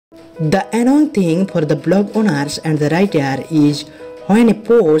The annoying thing for the blog owners and the writer is when a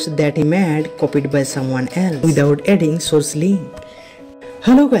post that he made copied by someone else without adding source link.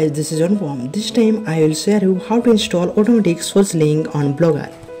 Hello guys, this is Anupam. This time I will share you how to install automatic source link on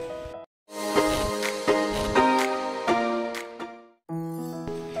Blogger.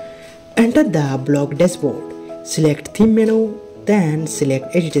 Enter the blog dashboard, select theme menu, then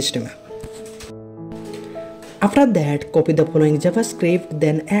select edit Sitemap. After that, copy the following JavaScript,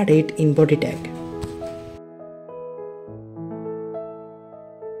 then add it in body tag.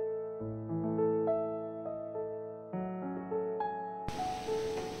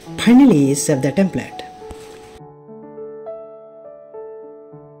 Finally, save the template.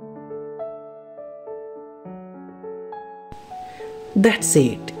 That's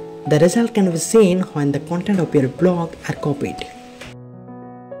it. The result can be seen when the content of your blog are copied.